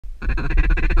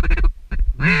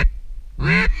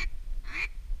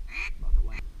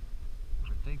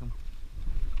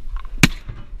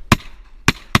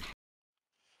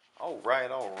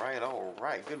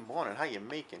Alright, good morning. How you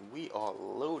making? We are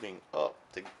loading up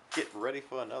to get ready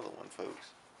for another one, folks.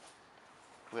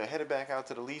 We're headed back out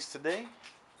to the lease today.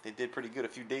 They did pretty good a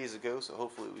few days ago, so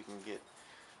hopefully we can get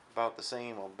about the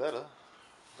same or better.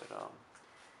 But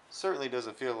certainly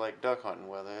doesn't feel like duck hunting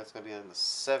weather. It's going to be in the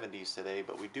 70s today,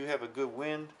 but we do have a good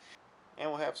wind, and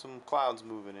we'll have some clouds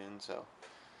moving in, so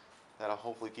that'll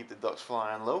hopefully keep the ducks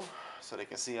flying low so they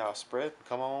can see our spread and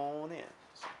come on in.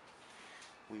 So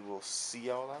we will see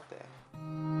y'all out there.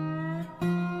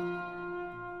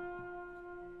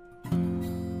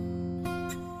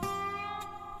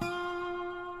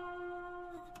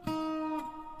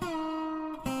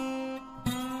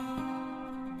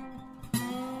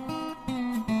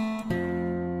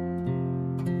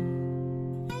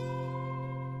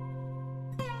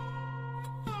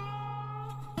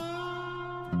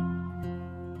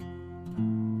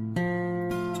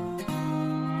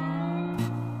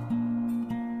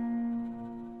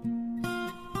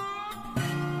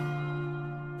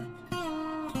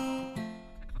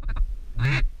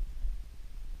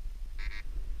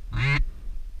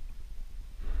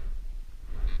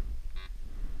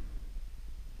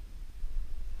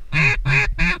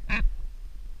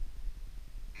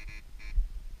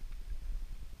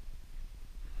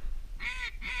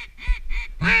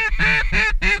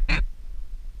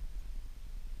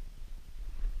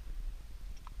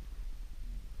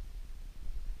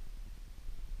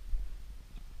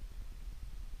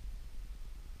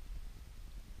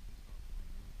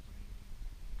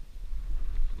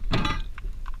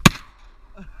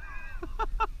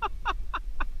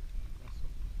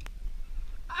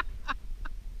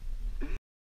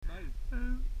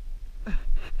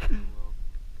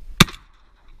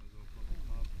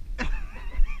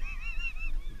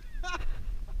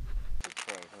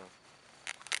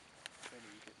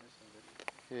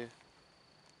 Yeah.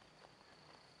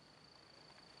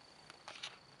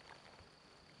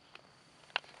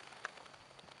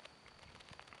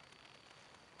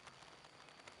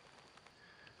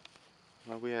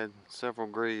 Well, we had several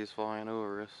grays flying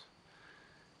over us.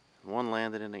 One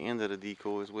landed in the end of the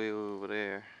decoys way over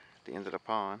there at the end of the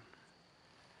pond,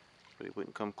 but he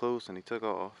wouldn't come close and he took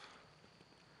off.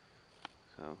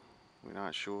 So we're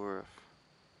not sure if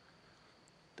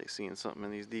they're seeing something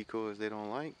in these decoys they don't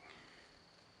like.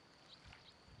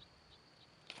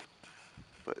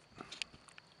 But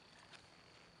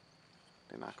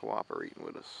they're not cooperating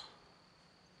with us.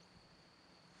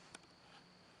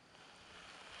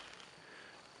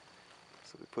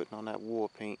 So we're putting on that war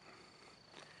paint,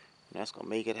 and that's gonna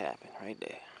make it happen right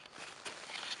there.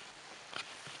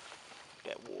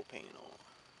 That war paint on.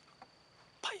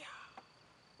 Paya!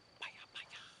 Paya,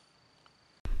 paya.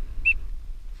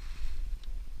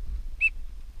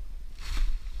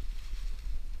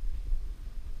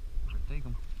 Take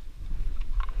them.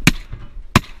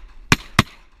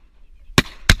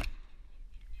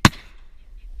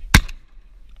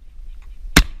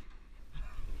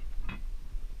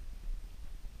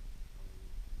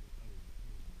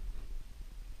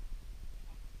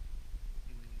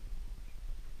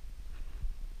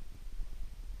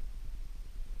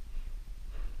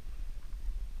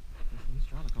 He's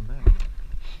trying to come back.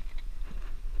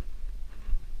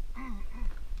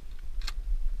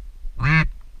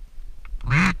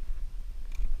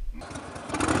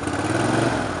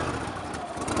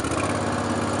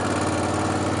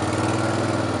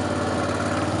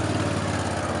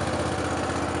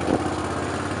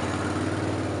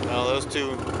 Well, those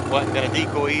two wasn't gonna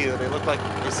decoy either. They looked like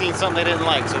they seen something they didn't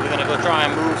like, so we're gonna go try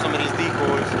and move some of these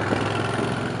decoys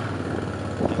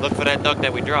and look for that duck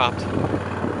that we dropped.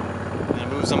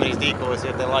 Move some of these decoys, see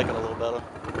if they like it a little better.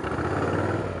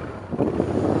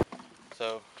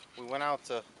 So we went out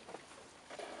to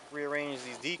rearrange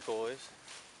these decoys,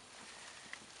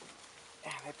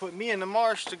 and they put me in the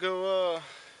marsh to go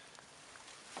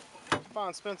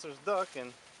find Spencer's duck,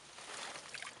 and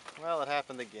well, it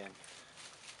happened again.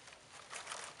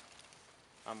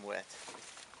 I'm wet.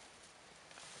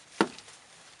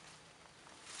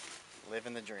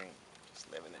 Living the dream. Just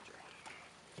living the dream.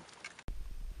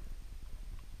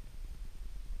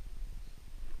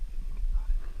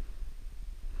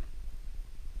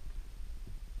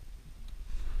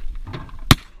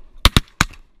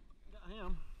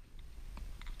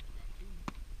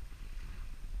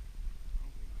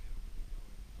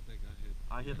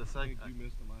 I hit the second. You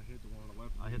missed him. I hit the one on the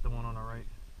left. I hit the one on the right.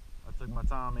 I took my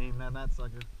time aiming at that sucker.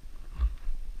 This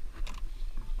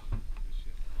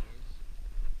shit fires.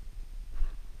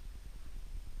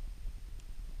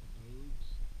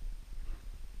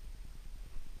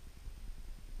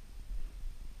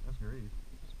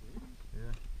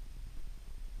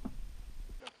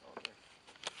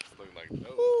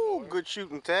 good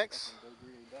shooting, Tex.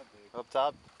 Up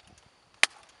top.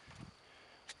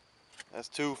 That's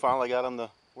 2. Finally got him to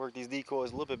work these decoys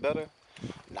a little bit better.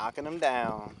 Knocking them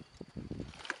down.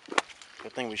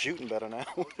 Good thing we're shooting better now.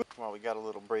 While we got a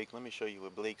little break, let me show you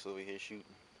what Blake's over here shooting.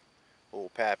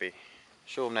 Old Pappy.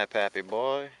 Show him that Pappy,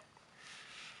 boy.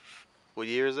 What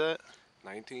year is that?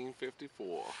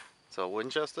 1954. So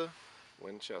Winchester?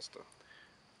 Winchester.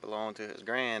 Belonged to his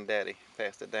granddaddy.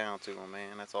 Passed it down to him,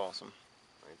 man. That's awesome.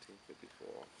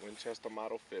 1954. Winchester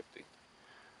Model 50.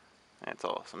 That's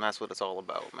awesome. That's what it's all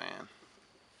about, man.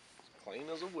 Clean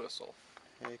as a whistle.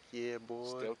 Heck yeah,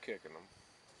 boy. Still kicking them.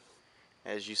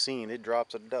 As you seen, it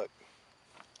drops a duck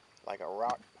like a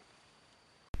rock.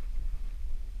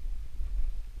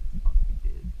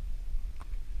 Dude,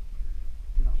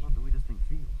 I love the way this thing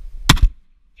feels.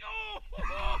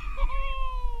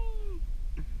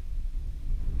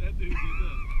 That dude did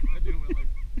this. That dude went like,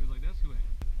 he was like, that's who it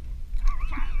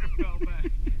fell back.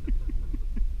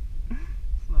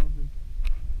 Sniping.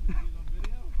 Is it on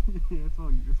video? Yeah, it's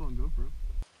on GoPro.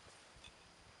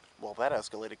 Well, that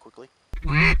escalated quickly.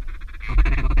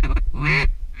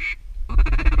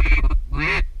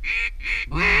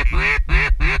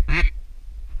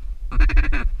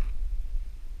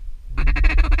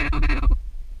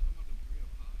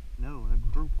 No,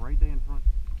 that group right there in front.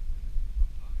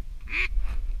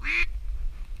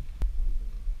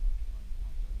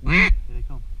 Here they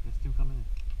come. There's 2 coming in.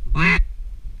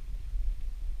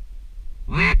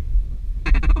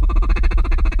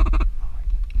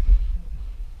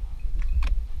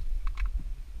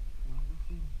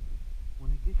 When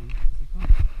they get here, they come.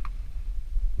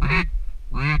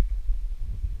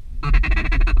 To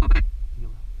your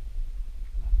left.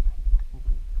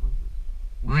 Open it, close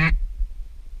it.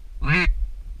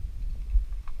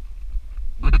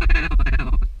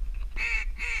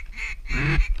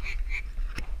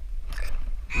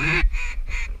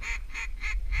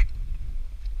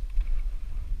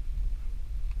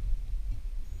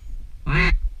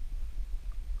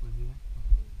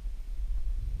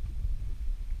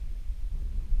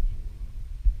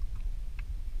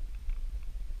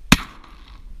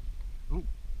 Oh,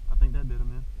 I think that did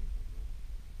him in.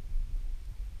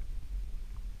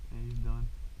 And he's done.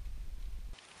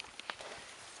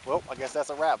 Well, I guess that's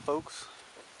a wrap, folks.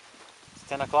 It's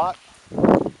 10 o'clock.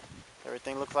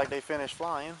 Everything looks like they finished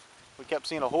flying. We kept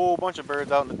seeing a whole bunch of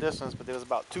birds out in the distance, but there was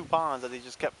about 2 ponds that they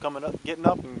just kept coming up, getting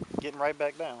up and getting right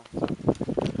back down. So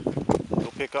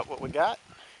we'll pick up what we got,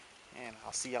 and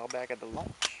I'll see y'all back at the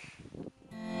launch.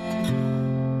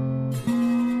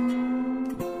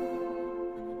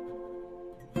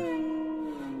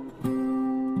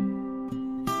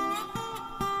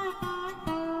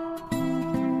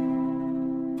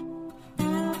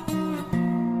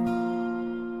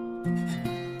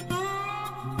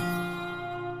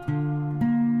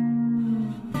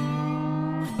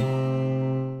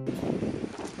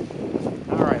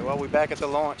 Well, we're back at the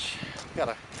launch. We got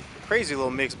a crazy little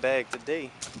mixed bag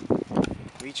today.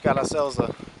 We each got ourselves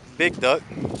a big duck.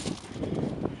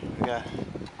 We got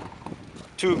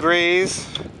 2 grays.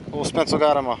 Old Spencer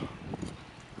got him a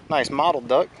nice mottled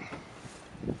duck.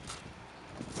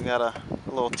 We got a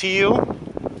little teal,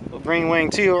 little green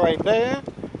winged teal right there.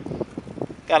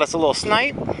 Got us a little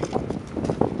snipe.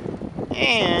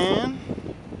 And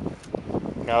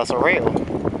got us a rail.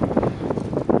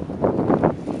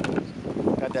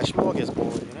 That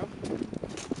smorgasbord, you know.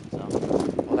 So,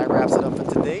 well, that wraps it up for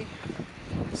today.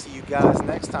 See you guys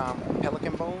next time on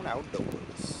Pelican Bone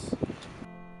Outdoors.